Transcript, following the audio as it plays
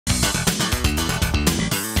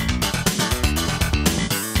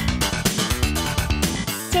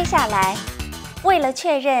下来，为了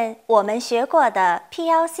确认我们学过的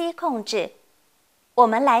PLC 控制，我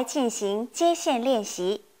们来进行接线练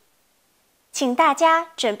习。请大家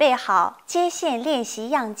准备好接线练习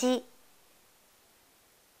样机。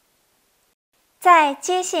在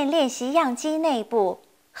接线练习样机内部，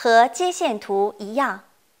和接线图一样，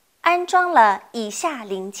安装了以下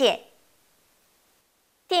零件：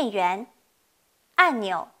电源、按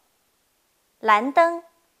钮、蓝灯、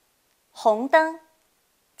红灯、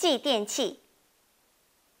继电器。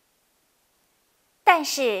但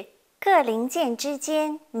是各零件之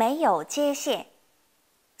间没有接线，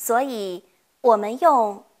所以我们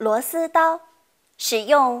用螺丝刀，使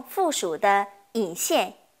用附属的引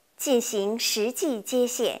线进行实际接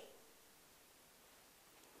线。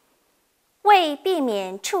为避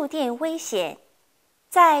免触电危险，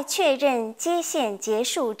在确认接线结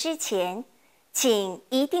束之前，请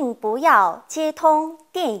一定不要接通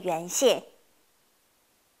电源线。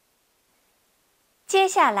接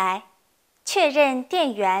下来，确认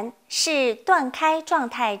电源是断开状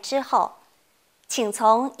态之后，请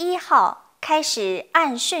从1号开始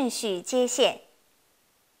按顺序接线。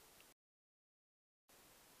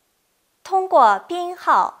通过编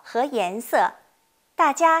号和颜色，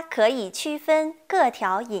大家可以区分各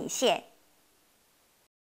条引线。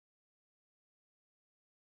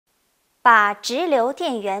把直流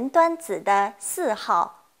电源端子的4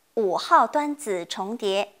号、5号端子重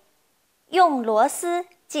叠，用螺丝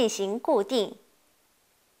进行固定。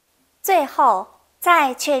最后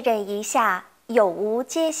再确认一下有无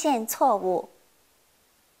接线错误。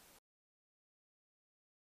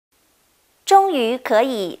终于可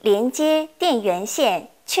以连接电源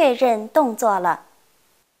线确认动作了。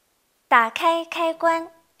打开开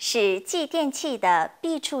关，使继电器的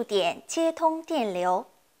B 触点接通电流，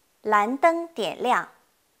蓝灯点亮。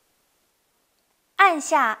按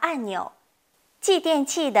下按钮，继电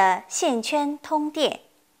器的线圈通电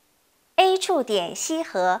 ，A 触点吸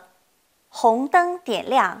合，红灯点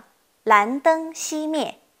亮，蓝灯熄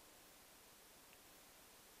灭。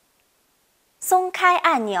松开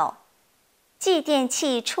按钮，继电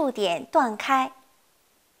器触点断开，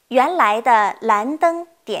原来的蓝灯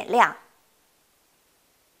点亮。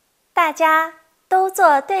大家都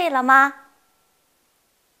做对了吗？